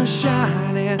wanna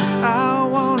shine and I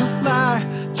wanna fly,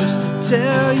 just to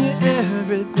tell you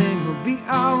everything will be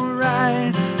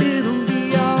alright. It'll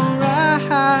be alright.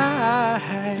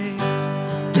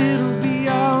 It'll be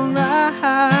alright.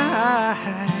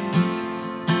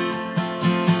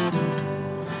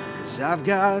 'Cause I've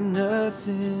got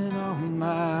nothing on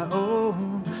my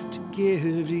own to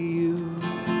give to you,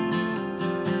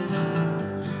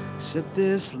 except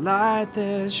this light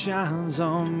that shines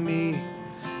on me,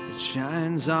 that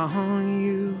shines on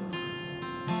you.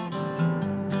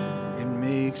 It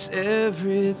makes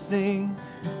everything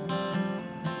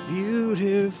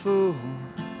beautiful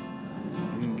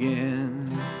again.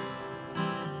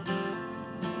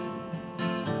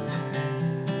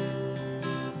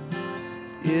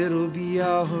 It'll be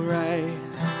alright.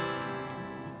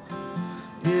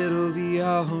 It'll be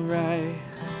alright.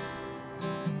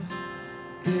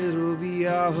 It'll be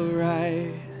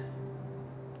alright.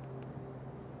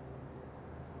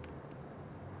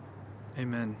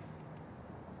 Amen.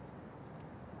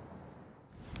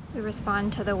 We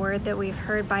respond to the word that we've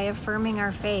heard by affirming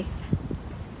our faith,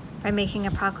 by making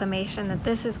a proclamation that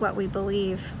this is what we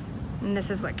believe and this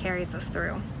is what carries us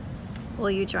through.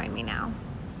 Will you join me now?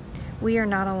 We are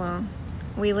not alone.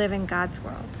 We live in God's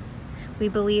world. We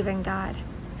believe in God,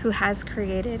 who has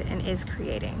created and is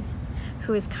creating,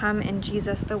 who has come in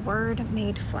Jesus, the Word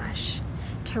made flesh,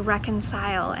 to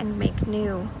reconcile and make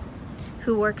new,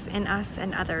 who works in us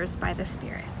and others by the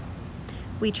Spirit.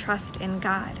 We trust in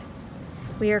God.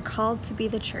 We are called to be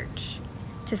the church,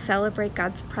 to celebrate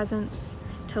God's presence,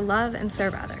 to love and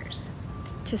serve others,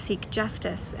 to seek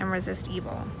justice and resist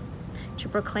evil, to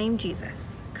proclaim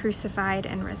Jesus, crucified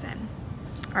and risen,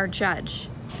 our judge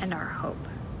and our hope,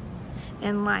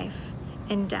 in life,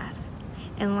 in death,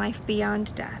 in life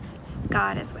beyond death,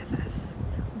 God is with us.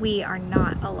 We are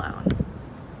not alone.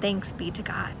 Thanks be to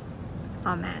God.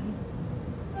 Amen.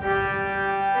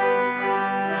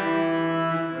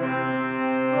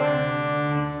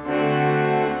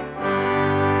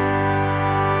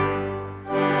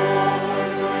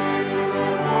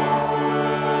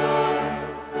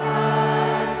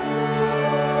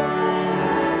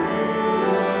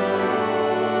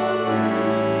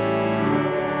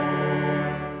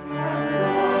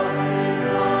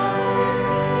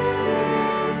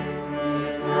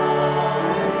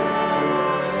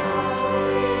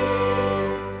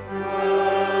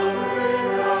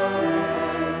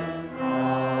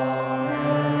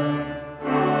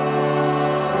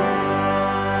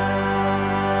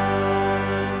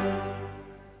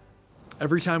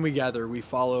 Every time we gather, we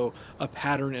follow a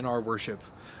pattern in our worship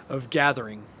of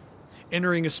gathering,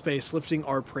 entering a space, lifting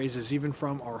our praises even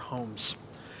from our homes,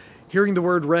 hearing the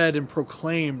word read and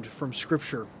proclaimed from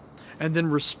Scripture, and then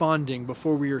responding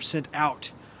before we are sent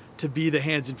out to be the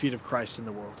hands and feet of Christ in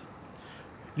the world.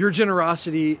 Your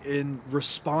generosity in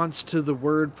response to the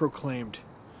word proclaimed,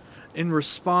 in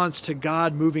response to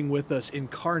God moving with us,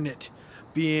 incarnate,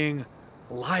 being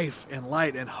life and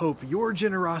light and hope, your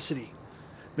generosity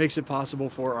makes it possible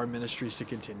for our ministries to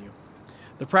continue.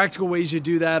 The practical ways you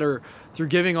do that are through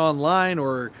giving online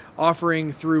or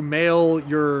offering through mail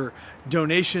your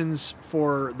donations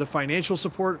for the financial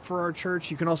support for our church.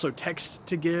 You can also text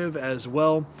to give as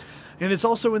well. And it's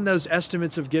also in those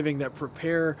estimates of giving that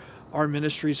prepare our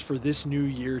ministries for this new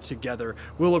year together.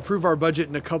 We'll approve our budget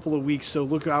in a couple of weeks, so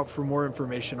look out for more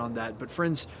information on that. But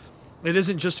friends, it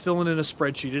isn't just filling in a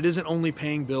spreadsheet. It isn't only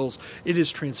paying bills. It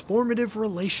is transformative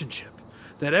relationship.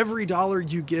 That every dollar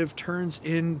you give turns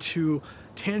into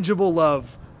tangible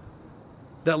love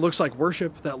that looks like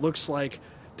worship, that looks like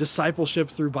discipleship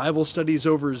through Bible studies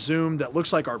over Zoom, that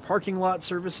looks like our parking lot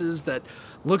services, that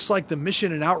looks like the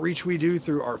mission and outreach we do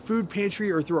through our food pantry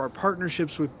or through our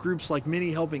partnerships with groups like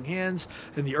Many Helping Hands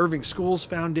and the Irving Schools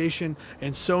Foundation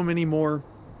and so many more.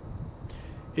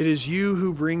 It is you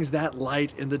who brings that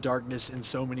light in the darkness in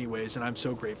so many ways, and I'm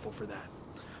so grateful for that.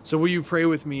 So will you pray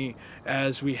with me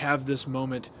as we have this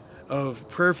moment of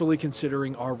prayerfully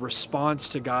considering our response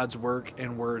to God's work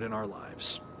and word in our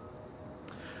lives.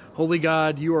 Holy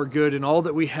God, you are good, and all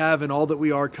that we have and all that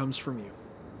we are comes from you.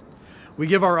 We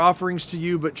give our offerings to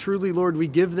you, but truly, Lord, we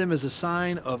give them as a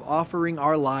sign of offering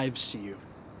our lives to you,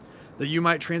 that you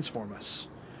might transform us,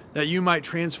 that you might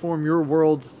transform your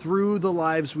world through the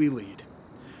lives we lead.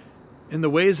 In the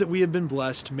ways that we have been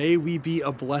blessed, may we be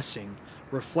a blessing,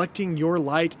 reflecting your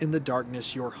light in the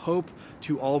darkness, your hope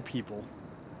to all people.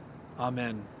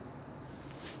 Amen.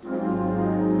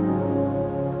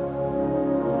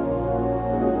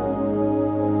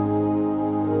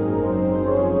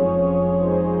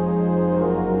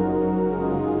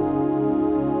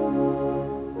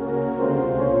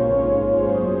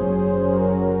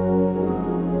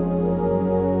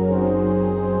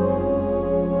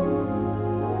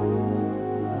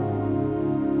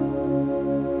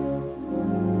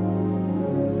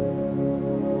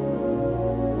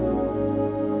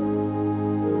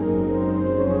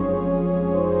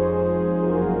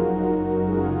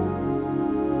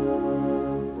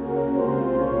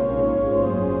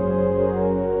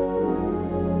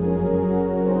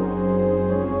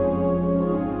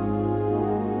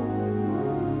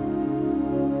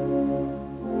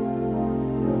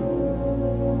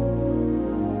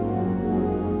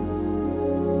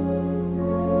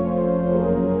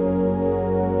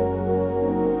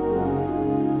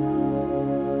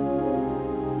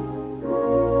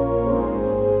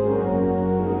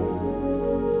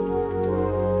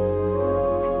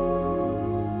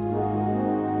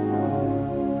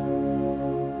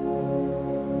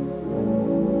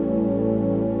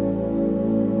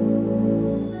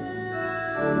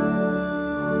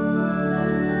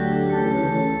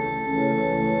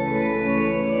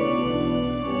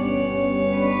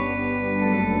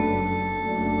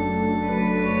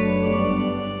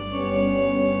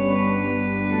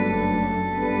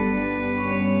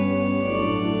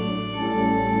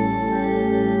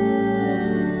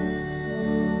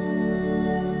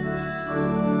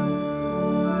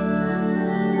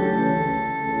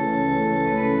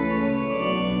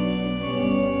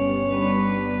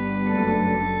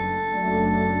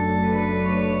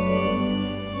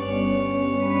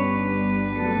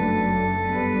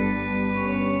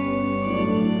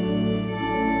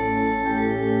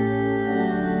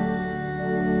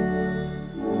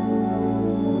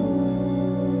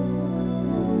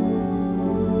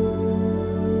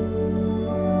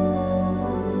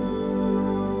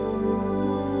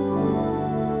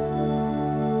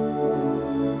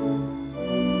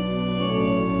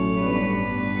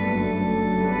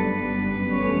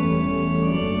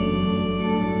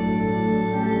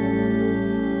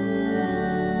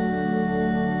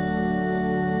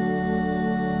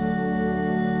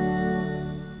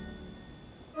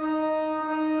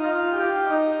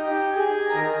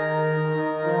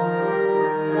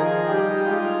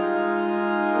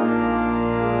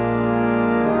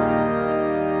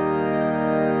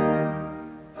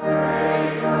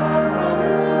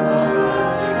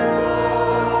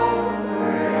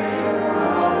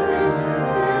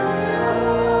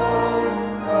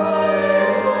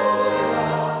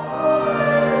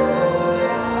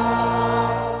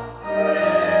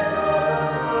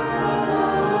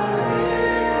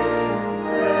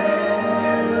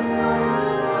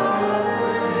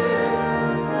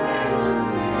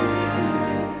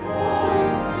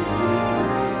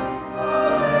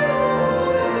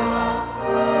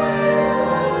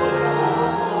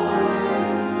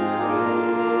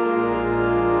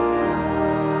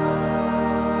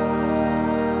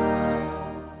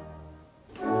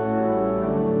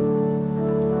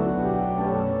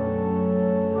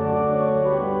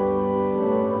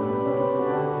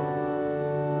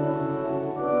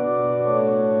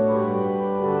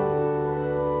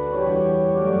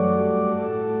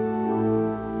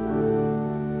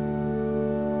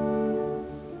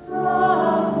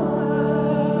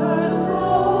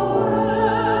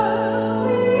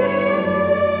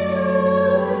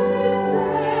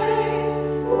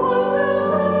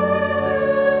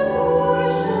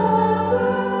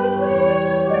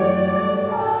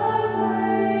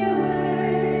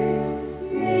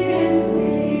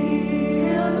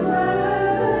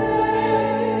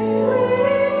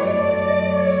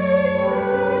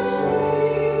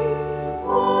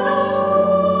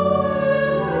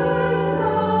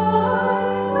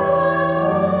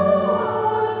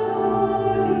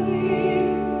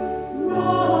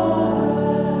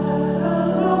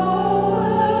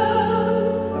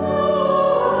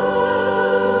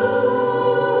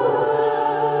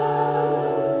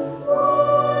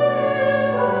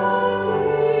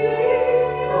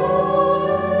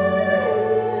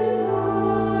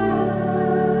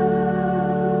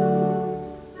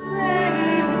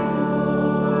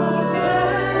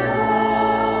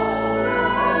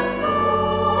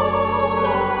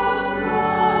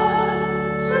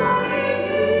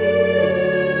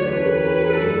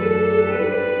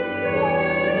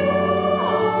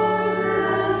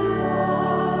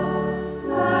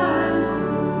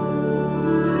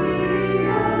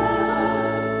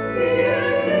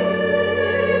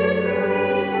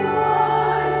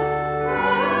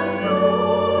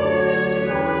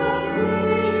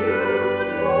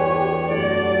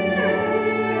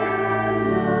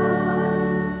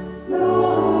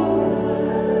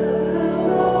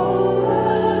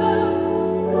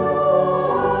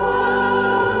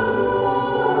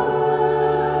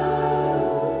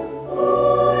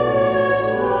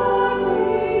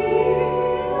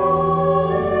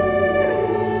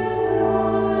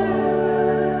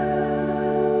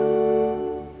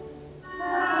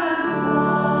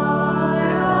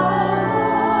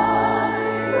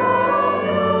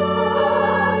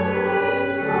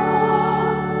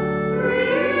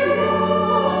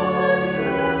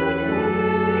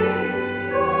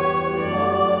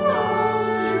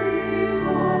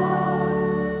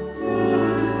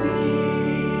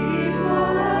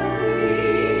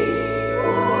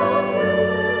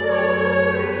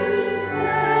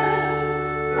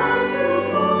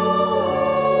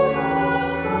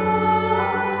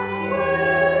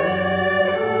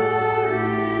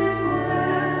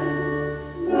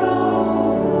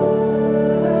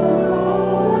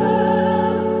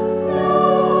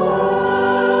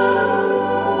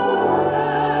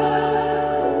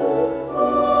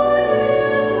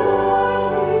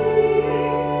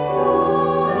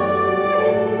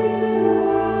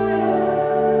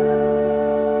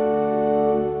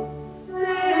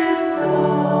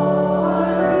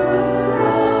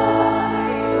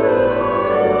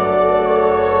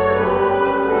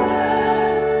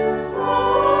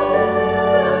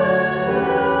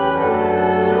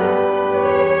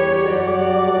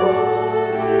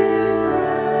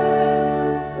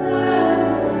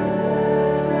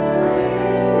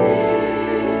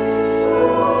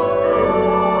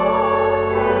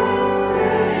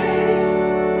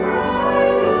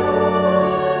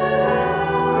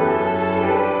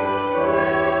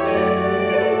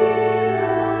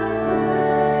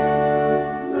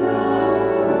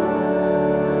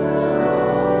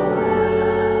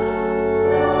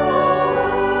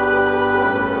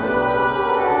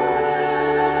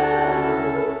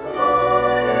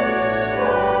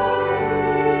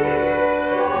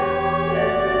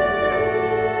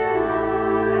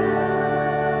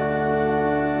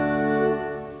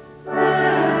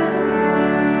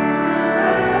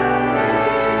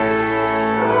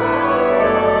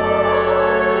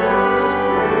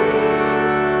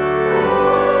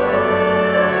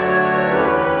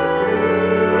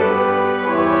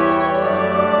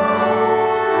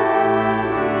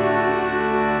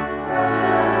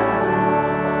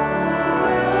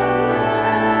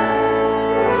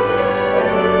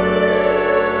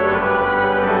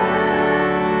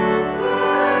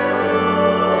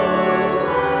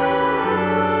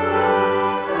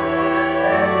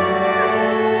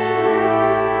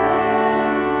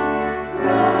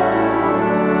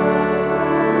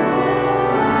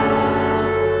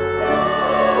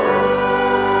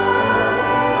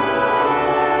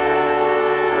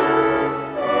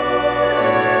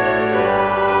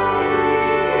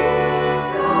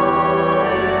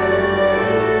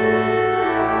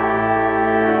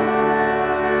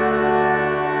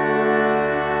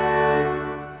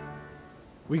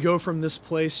 We go from this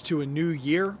place to a new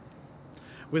year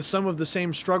with some of the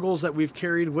same struggles that we've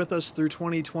carried with us through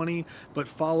 2020, but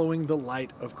following the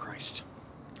light of Christ.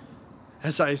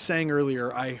 As I sang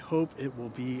earlier, I hope it will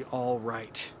be all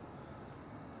right.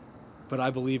 But I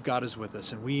believe God is with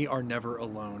us and we are never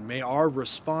alone. May our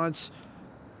response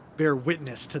bear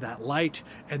witness to that light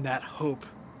and that hope,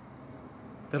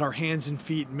 that our hands and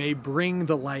feet may bring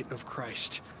the light of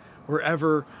Christ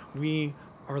wherever we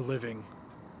are living.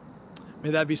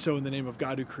 May that be so in the name of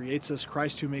God who creates us,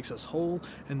 Christ who makes us whole,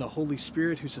 and the Holy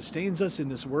Spirit who sustains us in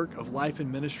this work of life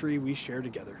and ministry we share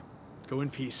together. Go in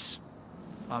peace.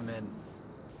 Amen.